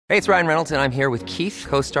Hey, it's Ryan Reynolds, and I'm here with Keith,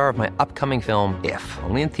 co-star of my upcoming film, If,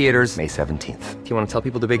 only in theaters May 17th. Do you want to tell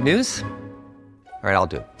people the big news? All right, I'll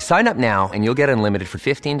do it. Sign up now and you'll get unlimited for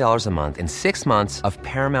 $15 a month and 6 months of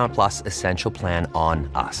Paramount Plus Essential Plan on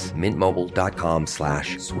us.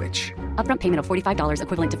 MintMobile.com/switch. Upfront payment of $45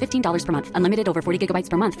 equivalent to $15 per month. Unlimited over 40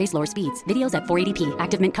 gigabytes per month. Face lower speeds. Videos at 480p.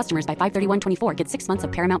 Active Mint customers by 531.24 get 6 months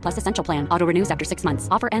of Paramount Plus Essential Plan. Auto renews after 6 months.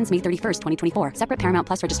 Offer ends May 31st, 2024. Separate Paramount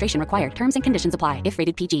Plus registration required. Terms and conditions apply if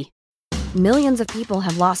rated PG. Millions of people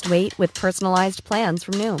have lost weight with personalized plans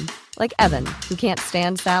from Noom. Like Evan, who can't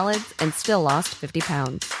stand salads and still lost 50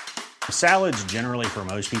 pounds. Salads generally for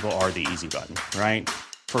most people are the easy button, right?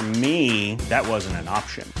 For me, that wasn't an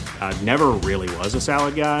option. I never really was a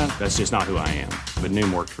salad guy. That's just not who I am. But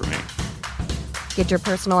Noom worked for me. Get your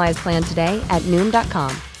personalized plan today at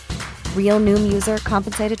Noom.com. Real Noom user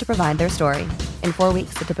compensated to provide their story. In 4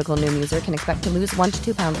 weeks, the typical Noom user can expect to lose 1 to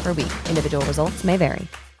 2 pounds per week. Individual results may vary.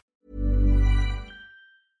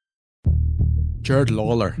 Gerard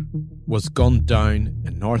Lawlor was gunned down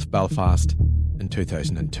in North Belfast in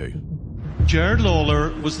 2002. Gerard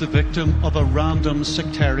Lawlor was the victim of a random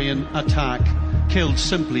sectarian attack, killed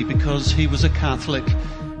simply because he was a Catholic.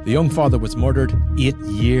 The young father was murdered 8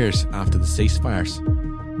 years after the ceasefires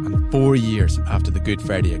and 4 years after the Good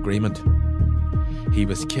Friday Agreement. He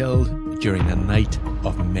was killed during a night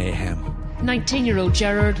of mayhem. 19-year-old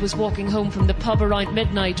Gerard was walking home from the pub around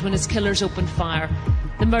midnight when his killers opened fire.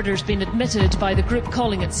 The murder's been admitted by the group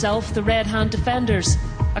calling itself the Red Hand Defenders,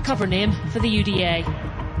 a cover name for the UDA.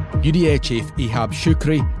 UDA chief Ihab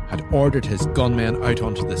Shoukri had ordered his gunmen out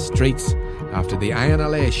onto the streets after the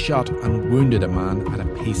INLA shot and wounded a man at a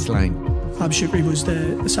peace line. Ihab Shoukri was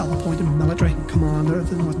the self-appointed military commander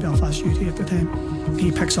of the North Belfast UDA at the time.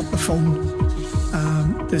 He picks up the phone,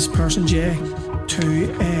 this person J,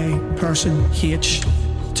 to a person H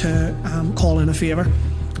to call in a favour.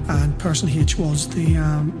 And person H was the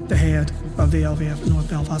head of the LVF in North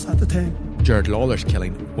Belfast at the time. Gerard Lawlor's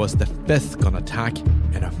killing was the 5th gun attack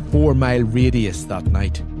in a 4-mile radius that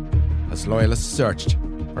night, as loyalists searched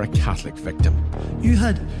for a Catholic victim. You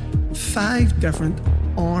had 5 different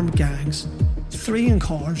armed gangs, 3 in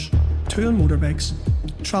cars, 2 on motorbikes,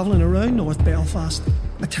 travelling around North Belfast,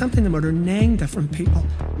 attempting to murder 9 different people,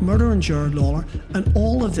 murdering Gerard Lawlor, and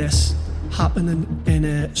all of this happening in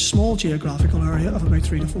a small geographical area of about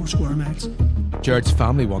 3 to 4 square miles. Gerard's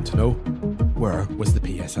family want to know, where was the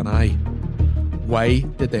PSNI? Why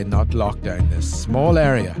did they not lock down this small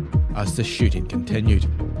area as the shooting continued?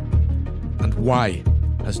 And why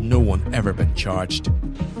has no one ever been charged?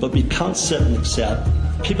 But we can't sit and accept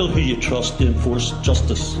people who you trust to enforce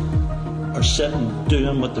justice are sitting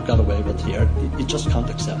doing what they've got away with here. You just can't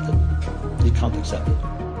accept it. You can't accept it.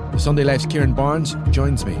 The Sunday Life's Kieran Barnes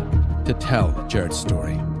joins me to tell Gerard's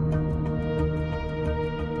story.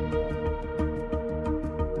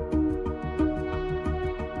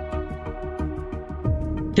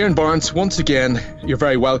 Kieran Barnes, once again, you're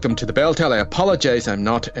very welcome to the Beltel. I apologise I'm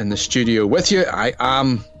not in the studio with you. I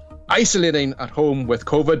am isolating at home with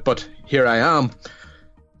COVID, but here I am.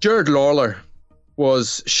 Gerard Lawlor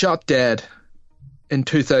was shot dead in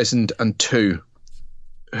 2002.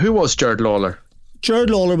 Who was Gerard Lawlor? Gerard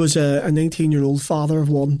Lawlor was a 19-year-old father of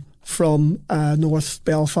one from North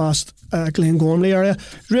Belfast, Glengormley area.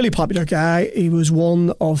 Really popular guy. He was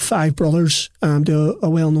one of 5 brothers to a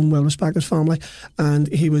well-known, well-respected family, and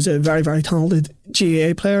he was a very, very talented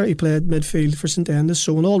GAA player. He played midfield for St Enda's,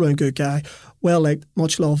 so an all-round good guy, well-liked,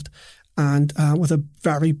 much loved, and with a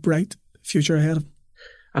very bright future ahead of him.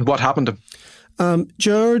 And what happened to him?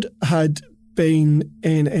 Gerard had been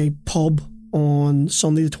in a pub on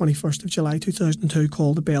Sunday the 21st of July 2002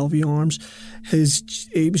 called the Bellevue Arms. He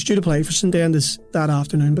was due to play for St Enda's that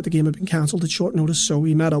afternoon, but the game had been cancelled at short notice, so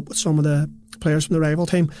he met up with some of the players from the rival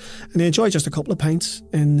team and they enjoyed just a couple of pints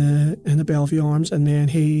in the Bellevue Arms, and then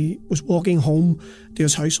he was walking home to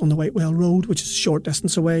his house on the Whitewell Road, which is a short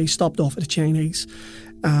distance away. He stopped off at a Chinese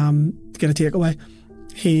to get a takeaway.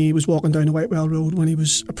 He was walking down the Whitewell Road when he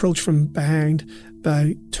was approached from behind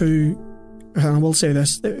by 2, and I will say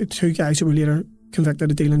this, 2 guys who were later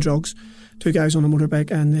convicted of dealing drugs, 2 guys on a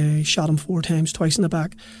motorbike, and they shot him 4 times, twice in the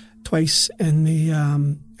back, twice in the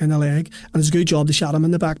leg. And it's a good job they shot him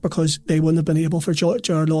in the back because they wouldn't have been able for Gerard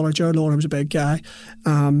Lawlor. Gerard Lawlor was a big guy.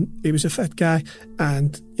 He was a fit guy,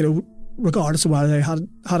 and regardless of whether they had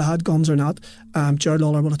guns or not, Gerard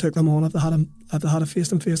Lawlor would have took them on if they had faced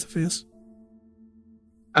them face to face.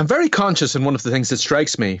 I'm very conscious, and one of the things that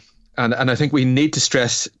strikes me, and I think we need to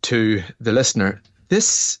stress to the listener,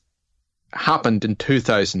 this happened in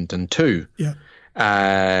 2002. Yeah.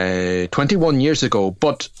 21 years ago,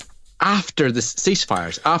 but after the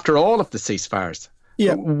ceasefires, after all of the ceasefires.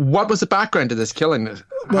 Yeah. What was the background to this killing?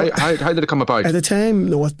 How did it come about? At the time,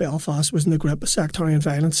 North Belfast was in the grip of sectarian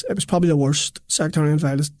violence. It was probably the worst sectarian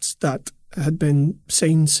violence that had been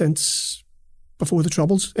seen since before the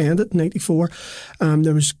Troubles ended in 94.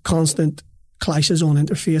 There was constant clashes on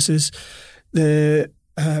interfaces. There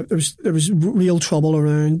was real trouble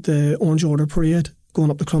around the Orange Order parade going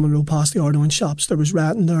up the Crumlin Road past the Ardoin shops. There was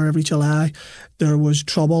rioting there every July. There was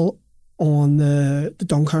trouble on the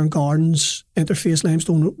Dunkirk Gardens interface,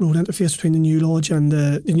 Limestone Road interface between the New Lodge and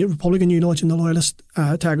the Republican New Lodge and the Loyalist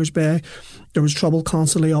Tigers Bay. There was trouble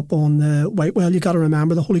constantly up on the Whitewell. You got to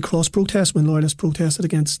remember the Holy Cross protest when Loyalists protested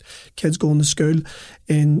against kids going to school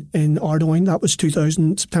in Ardoin. That was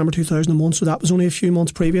September 2001, so that was only a few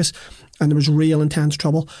months previous, and there was real intense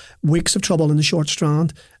trouble, weeks of trouble in the Short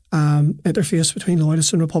Strand interface between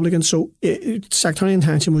Loyalists and Republicans. So sectarian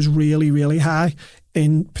tension was really, really high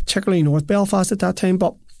in particularly North Belfast at that time.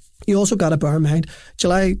 But you also got to bear in mind,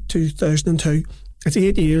 July 2002, it's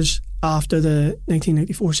 8 years after the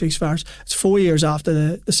 1994 ceasefires. It's 4 years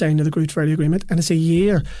after the signing of the Good Friday Agreement, and it's a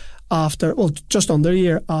year after, well, just under a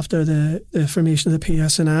year after the formation of the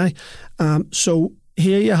PSNI. So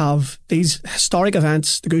here you have these historic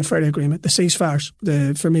events, the Good Friday Agreement, the ceasefires,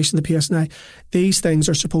 the formation of the PSNI. These things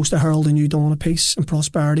are supposed to herald a new dawn of peace and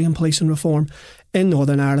prosperity and police and reform in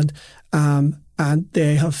Northern Ireland. And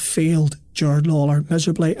they have failed Gerard Lawlor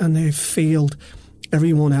miserably, and they've failed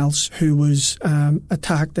everyone else who was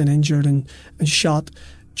attacked and injured and shot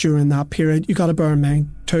during that period. You got to bear in mind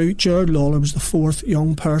too, Gerard Lawlor was the fourth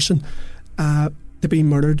young person to be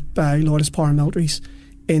murdered by Loyalist paramilitaries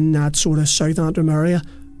in that sort of South Antrim area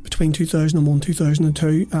between 2001 and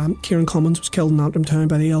 2002. Kieran Cummins was killed in Antrim Town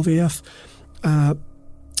by the LVF.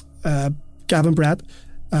 Gavin Brett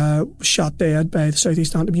was shot dead by the South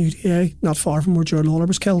East Antrim UDA, not far from where Gerard Lawlor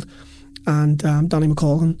was killed. And Danny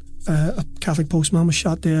McColgan, a Catholic postman, was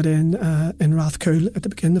shot dead in Rathcoole at the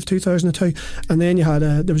beginning of 2002. And then you had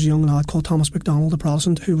there was a young lad called Thomas MacDonald, a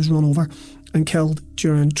Protestant, who was run over and killed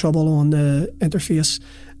during trouble on the interface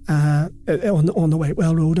on the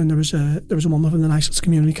Whitewell Road, and there was a woman from the Nationalist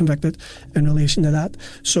community convicted in relation to that.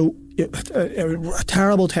 So a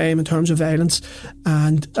terrible time in terms of violence,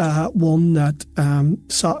 and one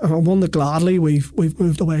that gladly we've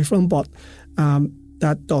moved away from, but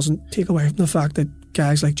that doesn't take away from the fact that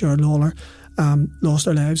guys like Gerard Lawlor lost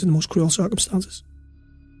their lives in the most cruel circumstances.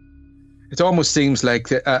 It almost seems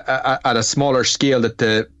like at a smaller scale that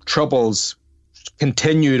the Troubles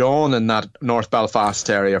continued on in that North Belfast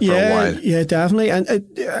area for a while. Yeah, definitely. And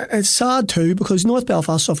it's sad too, because North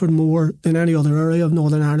Belfast suffered more than any other area of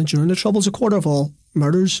Northern Ireland during the Troubles. A quarter of all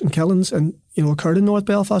murders and killings occurred in North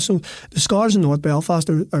Belfast. So the scars in North Belfast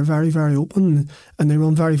are very, very open, and they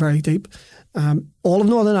run very, very deep. All of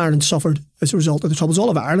Northern Ireland suffered as a result of the Troubles,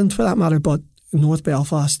 all of Ireland for that matter, but North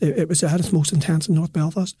Belfast, it was at its most intense in North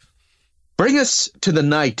Belfast. Bring us to the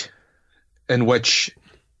night in which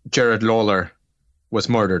Gerard Lawlor was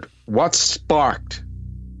murdered. What sparked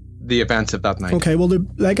the events of that night? Okay, well,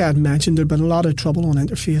 like I had mentioned, there had been a lot of trouble on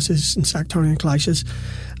interfaces and sectarian clashes,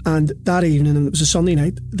 and that evening, and it was a Sunday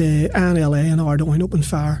night, the NLA and Ardoin opened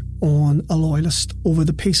fire on a Loyalist over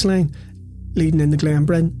the peace line leading into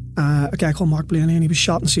Glenbryn, a guy called Mark Blaney, and he was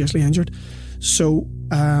shot and seriously injured. So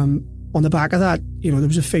on the back of that, there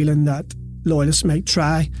was a feeling that Loyalists might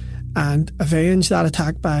try and avenge that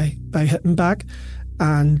attack by hitting back.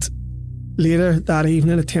 And later that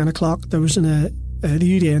evening at 10 o'clock, there was the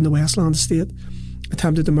UDA in the Westland estate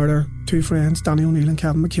attempted to murder two friends, Danny O'Neill and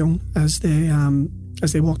Kevin McKeown, as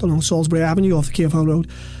they walked along Salisbury Avenue off the Cave Hill Road,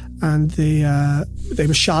 and they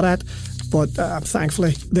were shot at, but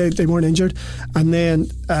thankfully they weren't injured. And then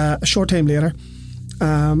a short time later,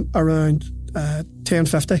 around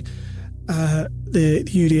 10:50, the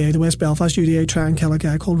UDA, the West Belfast UDA, try and kill a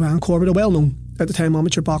guy called Ryan Corbett, a well-known at the time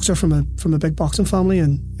amateur boxer from a big boxing family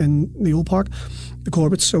in the Old Park, the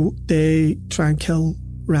Corbetts. So they try and kill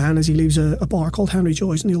Ryan as he leaves a bar called Henry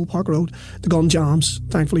Joy's in the Old Park Road. The gun jams,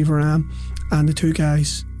 thankfully for Ryan, and the two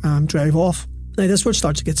guys drive off. Now this is where it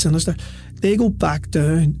starts to get sinister. They go back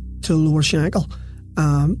down to Lower Shankill,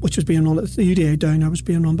 which was being run, the UDA down there was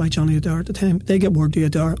being run by Johnny Adair at the time. They get word to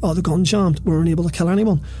Adair, the gun jammed, we weren't able to kill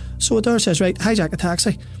anyone. So Adair says, right, hijack a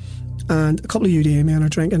taxi. And a couple of UDA men are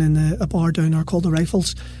drinking in a bar down there called the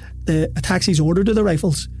Rifles. A taxi's ordered to the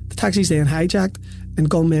Rifles. The taxi's then hijacked, and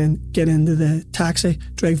gunmen get into the taxi,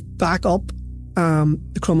 drive back up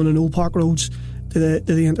the Crumlin and Old Park roads to the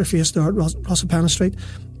interface there at Rossapana Street,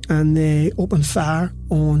 and they open fire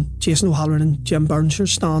on Jason O'Halloran and Jim Burnshaw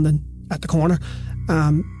standing at the corner.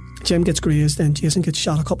 Jim gets grazed, and Jason gets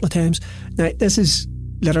shot a couple of times. Now, this is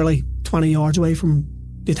literally 20 yards away from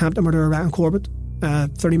the attempt to murder Ryan Corbett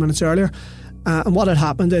 30 minutes earlier. And what had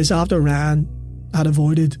happened is after Ryan had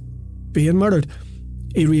avoided being murdered,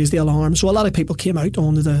 he raised the alarm. So a lot of people came out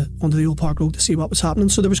onto the Old Park Road to see what was happening.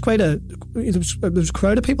 So there was a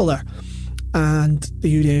crowd of people there. And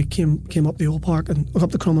the UDA came up the Old Park and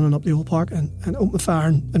up the Crumlin and up the Old Park and opened fire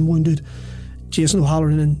and wounded Jason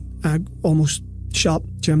O'Halloran and almost shot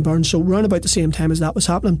Jim Burns. So round about the same time as that was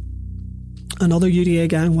happening, another UDA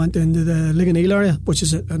gang went into the Ligoneel area, which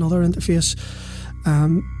is another interface,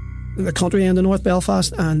 the country end of North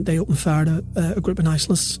Belfast, and they opened fire to a group of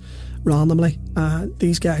nationalists randomly.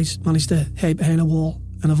 These guys managed to hide behind a wall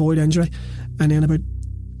and avoid injury, and then about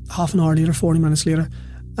half an hour later, 40 minutes later,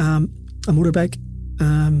 a motorbike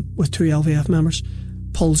with 2 LVF members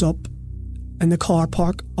pulls up in the car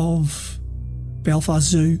park of Belfast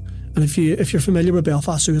Zoo. And if you're familiar with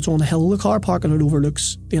Belfast Zoo, it's on the hill of the car park and it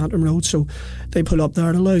overlooks the Antrim Road. So they pull up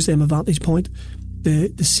there. It allows them a vantage point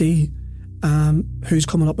to see who's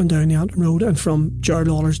coming up and down the Antrim Road and from Gerard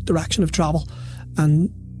Lawlor's direction of travel and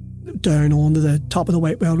down onto the top of the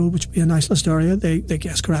Whitewell Road, which would be a nationalist area. They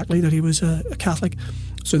guessed correctly that he was a Catholic.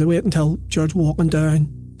 So they wait until Gerard's walking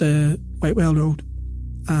down the Whitewell Road,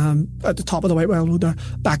 at the top of the Whitewell Road there,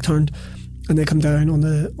 back turned, and they come down on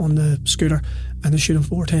the scooter and they shoot him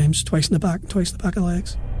 4 times, twice in the back and twice in the back of the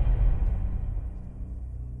legs.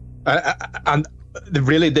 And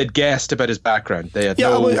really, they'd guessed about his background. They had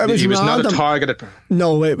he was not a targeted.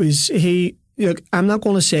 No, it was he. Look, I'm not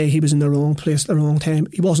going to say he was in the wrong place at the wrong time.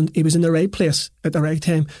 He wasn't. He was in the right place at the right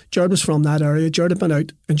time. Gerard was from that area. Gerard had been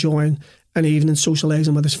out enjoying an evening,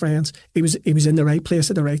 socialising with his friends. He was in the right place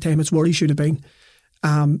at the right time. It's where he should have been.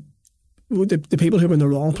 The people who were in the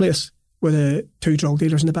wrong place were the 2 drug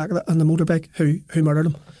dealers in the back of the motorbike who murdered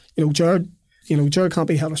him. Gerard can't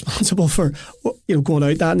be held responsible for going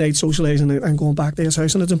out that night, socialising and going back to his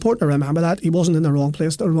house. And it's important to remember that he wasn't in the wrong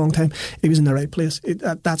place at the wrong time. He was in the right place.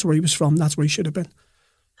 That's where he was from. That's where he should have been.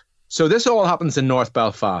 So this all happens in North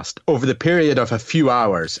Belfast over the period of a few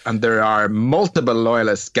hours, and there are multiple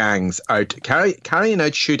loyalist gangs out carrying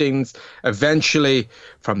out shootings. Eventually,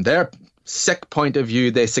 from their sick point of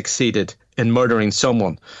view, they succeeded in murdering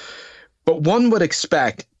someone. But one would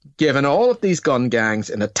expect, given all of these gun gangs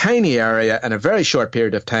in a tiny area in a very short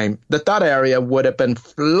period of time, that area would have been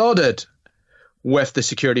flooded with the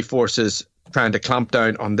security forces trying to clamp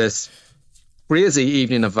down on this crazy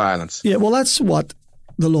evening of violence. Yeah, well, that's what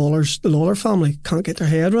the Lawlor family can't get their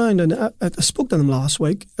head around. And I spoke to them last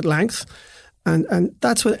week at length. And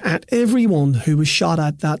that's what everyone who was shot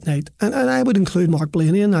at that night, and I would include Mark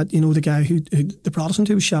Blaney in that, the guy who the Protestant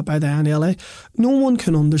who was shot by the NLA. No one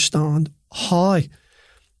can understand how,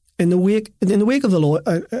 in the wake of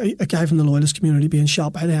a guy from the loyalist community being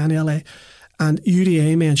shot by the NLA, and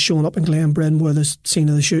UDA men showing up in Glenbryn where the scene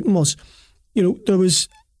of the shooting was, there was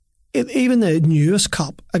even the newest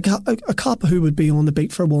cop, a cop who would be on the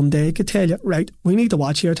beat for one day, could tell you, right, we need to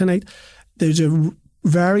watch here tonight. There's a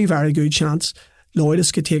very, very good chance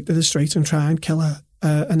loyalists could take to the streets and try and kill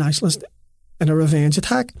a nationalist in a revenge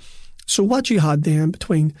attack. So what you had then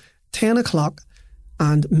between 10 o'clock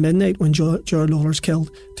and midnight when Gerard Lawlor's killed,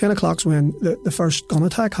 10 o'clock's when the first gun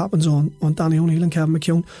attack happens on Danny O'Neill and Kevin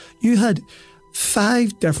McKeown, you had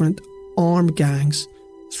 5 different armed gangs,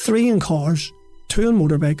 3 in cars, 2 on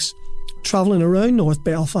motorbikes, travelling around North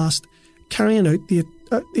Belfast, carrying out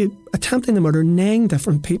attempting to murder 9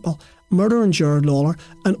 different people, murdering Gerard Lawlor,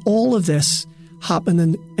 and all of this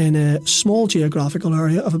happening in a small geographical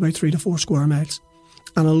area of about 3 to 4 square miles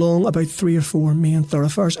and along about 3 or 4 main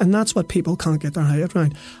thoroughfares. And that's what people can't get their head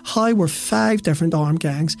around. How were 5 different armed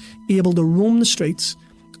gangs able to roam the streets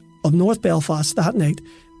of North Belfast that night,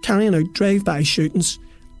 carrying out drive-by shootings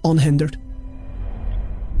unhindered?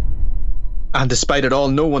 And despite it all,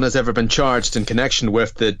 no one has ever been charged in connection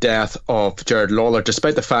with the death of Gerard Lawlor,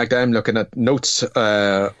 despite the fact I'm looking at notes,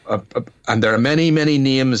 and there are many, many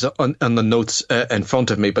names on the notes in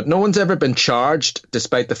front of me, but no one's ever been charged,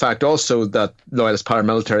 despite the fact also that loyalist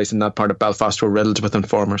paramilitaries in that part of Belfast were riddled with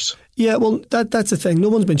informers. Yeah, well, that's the thing. No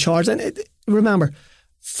one's been charged. And remember,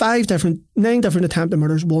 9 different attempted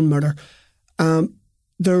murders, 1 murder.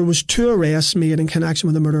 There was 2 arrests made in connection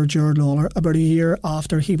with the murder of Gerard Lawlor about a year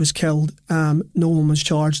after he was killed. No one was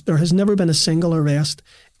charged. There has never been a single arrest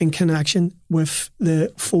in connection with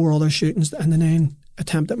the 4 other shootings and the 9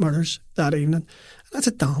 attempted murders that evening. And that's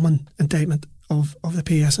a damning indictment of the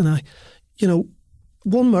PSNI.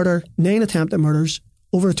 1 murder, 9 attempted murders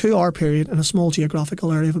over a 2-hour period in a small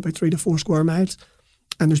geographical area of about 3 to 4 square miles.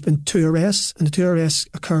 And there's been 2 arrests, and the 2 arrests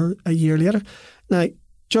occur a year later. Now,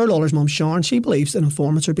 Gerard Lawlor's mum, Sharon, she believes that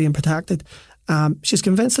informants are being protected. She's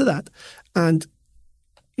convinced of that. And,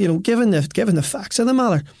 given the facts of the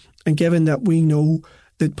matter, And given that we know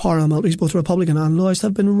that paramilitaries, both Republican and Loyalist,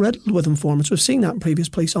 have been riddled with informants. We've seen that in previous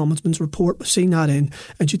police ombudsman's report. We've seen that in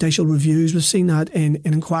judicial reviews. We've seen that in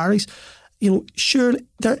inquiries. Surely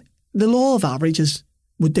the law of averages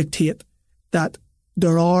would dictate that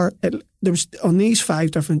there was on these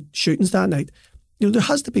 5 different shootings that night, there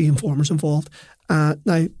has to be informers involved.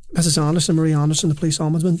 Now, Mrs. Anderson, Marie Anderson, the police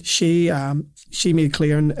ombudsman, she made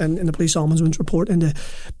clear in the police ombudsman's report into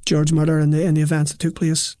George's murder and the events that took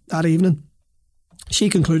place that evening. She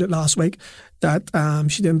concluded last week that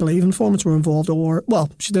she didn't believe informants were involved,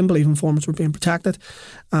 she didn't believe informants were being protected,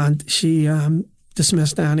 and she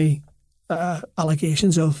dismissed any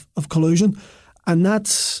allegations of collusion, and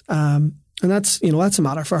that's a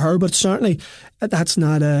matter for her. But certainly, that's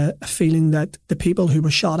not a feeling that the people who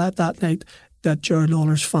were shot at that night, that Gerard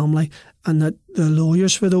Lawlor's family and that the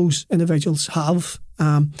lawyers for those individuals have.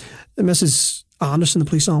 Mrs. Anderson, the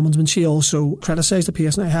police ombudsman, she also criticised the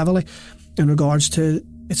PSNI heavily in regards to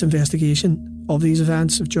its investigation of these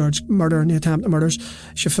events, of George's murder and the attempted murders.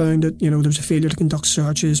 She found that there was a failure to conduct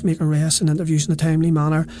searches, make arrests and interviews in a timely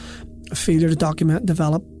manner, a failure to document and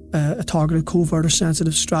develop a targeted, covert or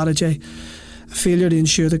sensitive strategy, a failure to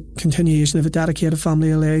ensure the continuation of a dedicated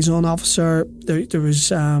family liaison officer. There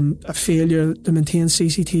was a failure to maintain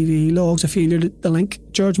CCTV logs, a failure to link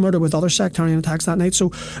George's murder with other sectarian attacks that night. So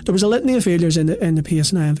there was a litany of failures in the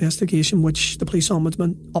PSNI investigation, which the police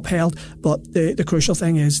ombudsman upheld. But the crucial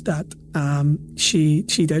thing is that she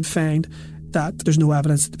did find that there's no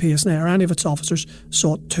evidence that the PSNI or any of its officers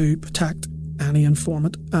sought to protect any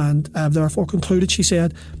informant, and therefore concluded, she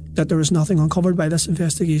said, that there is nothing uncovered by this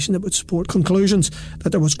investigation that would support conclusions that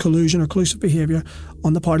there was collusion or collusive behaviour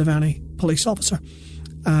on the part of any police officer.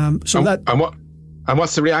 And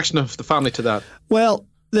what's the reaction of the family to that? Well,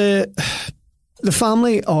 the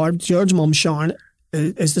family, or George's mum Sharon,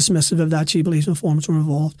 is dismissive of that. She believes informants were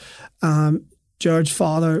involved. George's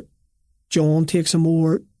father John takes a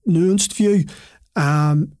more nuanced view.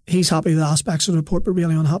 He's happy with aspects of the report, but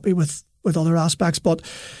really unhappy with other aspects. But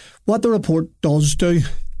what the report does do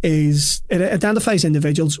is it identifies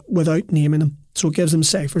individuals without naming them, so it gives them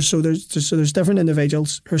ciphers. So there's different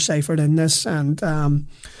individuals who are ciphered in this, and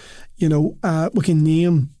we can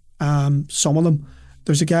name some of them.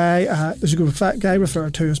 There's a guy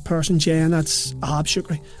referred to as Person J, and that's Ihab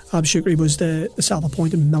Shoukri. Ihab Shoukri was the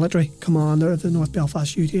self-appointed military commander of the North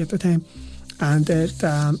Belfast UDA at the time, and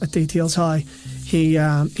it details how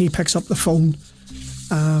he picks up the phone,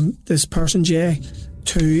 this Person J,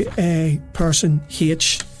 to a Person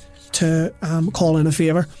H to call in a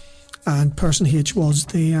favour, and Person H was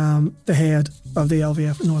the head of the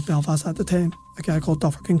LVF in North Belfast at the time, a guy called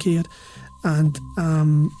Duffer Kincaid, and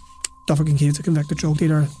Duffer Kincaid's a convicted drug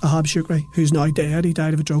dealer. Ihab Shoukri, who's now dead, he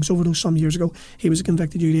died of a drugs overdose some years ago, he was a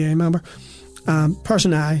convicted UDA member.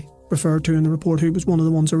 Person I referred to in the report, who was one of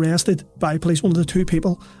the ones arrested by police, one of the 2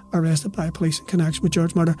 people arrested by police in connection with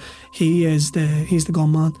George's murder, he's the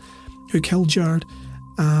gunman who killed Gerard.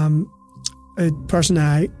 Person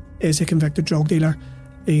I is a convicted drug dealer.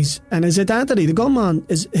 And his identity, the gunman,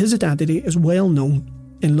 his identity is well known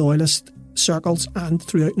in Loyalist circles and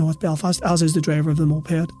throughout North Belfast, as is the driver of the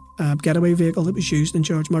moped getaway vehicle that was used in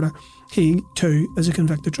George's murder. He too is a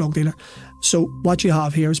convicted drug dealer. So what you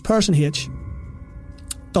have here is Person H,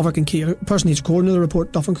 Duffer Kincaid, Person H, according to the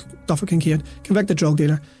report, Duffer Kincaid, convicted drug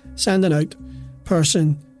dealer, sending out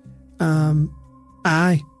Person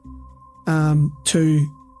I to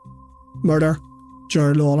murder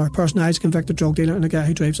Gerard Lawlor. Person I is a convicted drug dealer, and a guy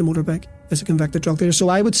who drives a motorbike is a convicted drug dealer. So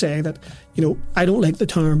I would say that, I don't like the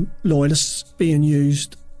term loyalists being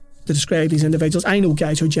used to describe these individuals. I know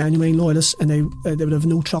guys who are genuine loyalists, and they would have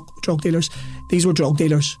no truck with drug dealers. These were drug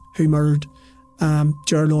dealers who murdered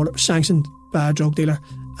Gerard Lawlor. It was sanctioned by a drug dealer,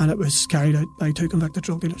 and it was carried out by 2 convicted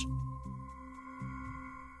drug dealers.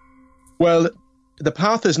 Well, the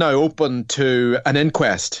path is now open to an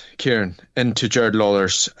inquest, Kieran, into Gerard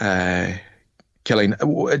Lawlor's killing.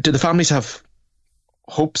 Do the families have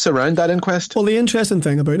hopes around that inquest? Well, the interesting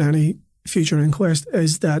thing about any future inquest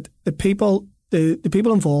is that the people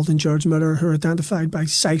involved in George's murder, who are identified by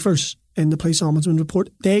ciphers in the police ombudsman report,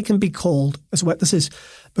 they can be called as witnesses,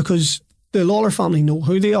 because the Lawlor family know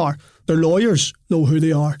who they are, their lawyers know who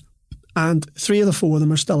they are, and 3 of the 4 of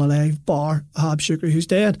them are still alive, bar Ihab Shoukri, who's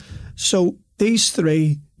dead. So these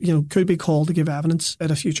 3, could be called to give evidence at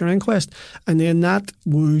a future inquest, and then that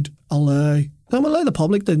would allow the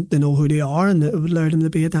public to know who they are, and it would allow them to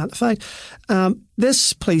be identified.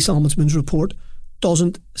 This police ombudsman's report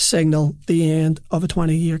doesn't signal the end of a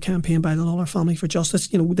 20-year campaign by the Lawlor family for justice.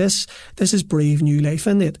 This is brave new life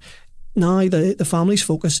in it. Now the family's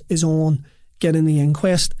focus is on getting the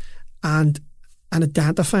inquest, and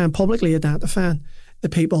and publicly identifying the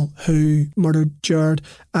people who murdered Gerard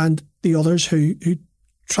and the others who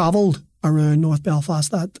travelled around North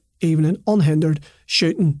Belfast that evening unhindered,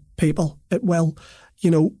 shooting people at will.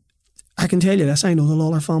 You know, I can tell you this, I know the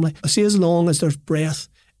Lawlor family. I see as long as there's breath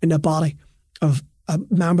in the body of a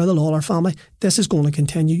member of the Lawlor family, this is going to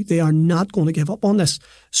continue. They are not going to give up on this.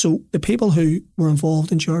 So the people who were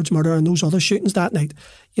involved in Gerard's murder and those other shootings that night,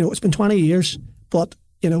 you know, it's been 20 years, but,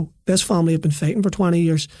 you know, this family have been fighting for 20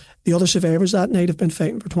 years. The other survivors that night have been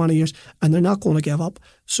fighting for 20 years, and they're not going to give up.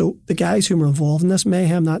 So the guys who were involved in this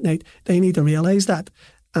mayhem that night, they need to realise that.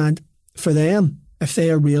 And for them, if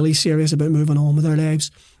they are really serious about moving on with their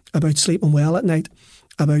lives, about sleeping well at night,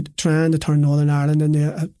 about trying to turn Northern Ireland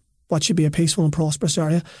into what should be a peaceful and prosperous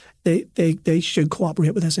area, they should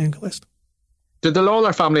cooperate with this inquest. Did the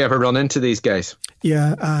Lawlor family ever run into these guys?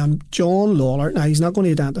 Yeah, John Lawlor, now he's not going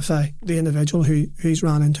to identify the individual who he's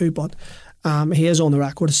ran into, but he is on the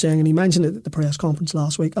record as saying, and he mentioned it at the press conference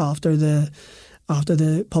last week after the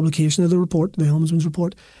publication of the report, the Ombudsman's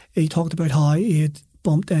report, he talked about how he had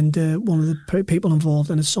bumped into one of the people involved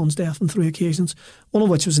in his son's death on 3 occasions, one of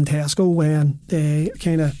which was in Tesco when they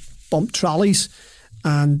kind of bumped trolleys,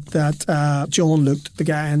 and that John looked the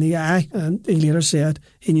guy in the eye, and he later said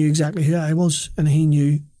he knew exactly who I was and he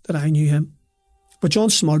knew that I knew him. But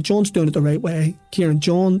John's smart, John's doing it the right way. Kieran,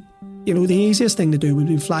 John, you know, the easiest thing to do would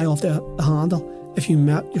be fly off the handle if you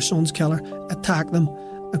met your son's killer, attack them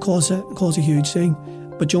and cause a huge scene.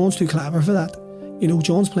 But John's too clever for that. You know,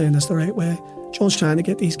 John's playing this the right way. John's trying to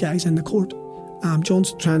get these guys in the court.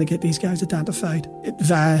 John's trying to get these guys identified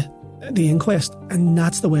via the inquest, and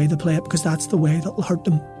that's the way they play it, because that's the way that will hurt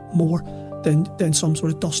them more than some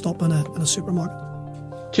sort of dust up in a supermarket.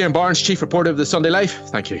 Kieran Barnes, Chief Reporter of the Sunday Life,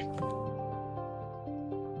 thank you.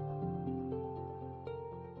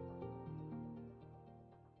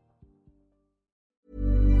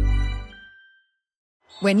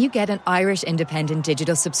 When you get an Irish Independent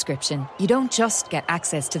digital subscription, you don't just get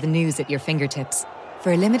access to the news at your fingertips.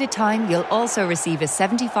 For a limited time, you'll also receive a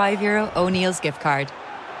 €75 O'Neill's gift card.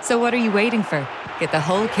 So what are you waiting for? Get the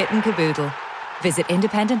whole kit and caboodle. Visit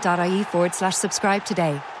independent.ie/subscribe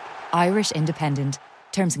today. Irish Independent.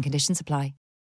 Terms and conditions apply.